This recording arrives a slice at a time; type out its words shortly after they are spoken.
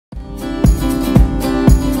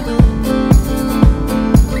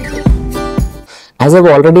As I've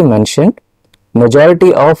already mentioned,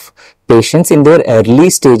 majority of patients in their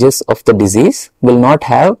early stages of the disease will not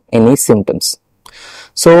have any symptoms.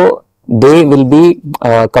 So they will be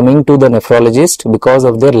coming to the nephrologist because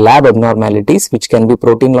of their lab abnormalities, which can be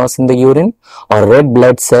protein loss in the urine or red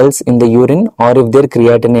blood cells in the urine, or if their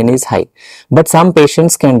creatinine is high. But some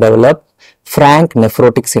patients can develop frank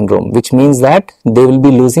nephrotic syndrome, which means that they will be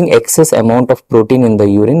losing excess amount of protein in the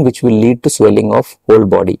urine, which will lead to swelling of whole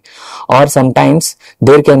body. Or sometimes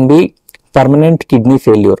there can be permanent kidney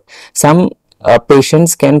failure. Some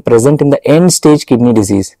patients can present in the end stage kidney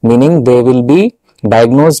disease, meaning they will be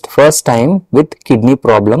diagnosed first time with kidney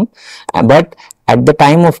problem, but at the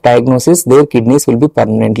time of diagnosis their kidneys will be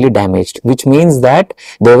permanently damaged, which means that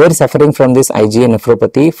they were suffering from this IgA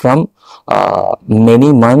nephropathy from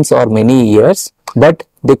many months or many years, but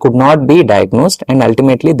they could not be diagnosed, and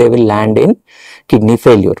ultimately they will land in kidney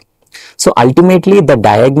failure. So ultimately the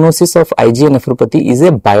diagnosis of IgA nephropathy is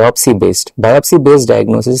a biopsy based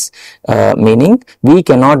diagnosis, meaning we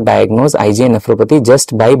cannot diagnose IgA nephropathy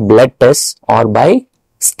just by blood tests or by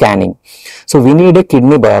scanning. So we need a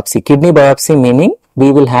kidney biopsy meaning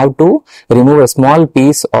we will have to remove a small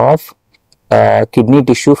piece of kidney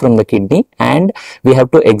tissue from the kidney, and we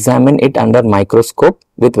have to examine it under microscope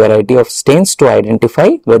with variety of stains to identify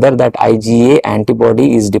whether that IgA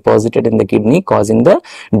antibody is deposited in the kidney causing the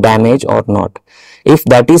damage or not. If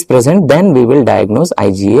that is present, then we will diagnose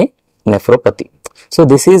IgA nephropathy. So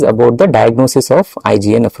this is about the diagnosis of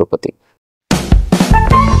IgA nephropathy.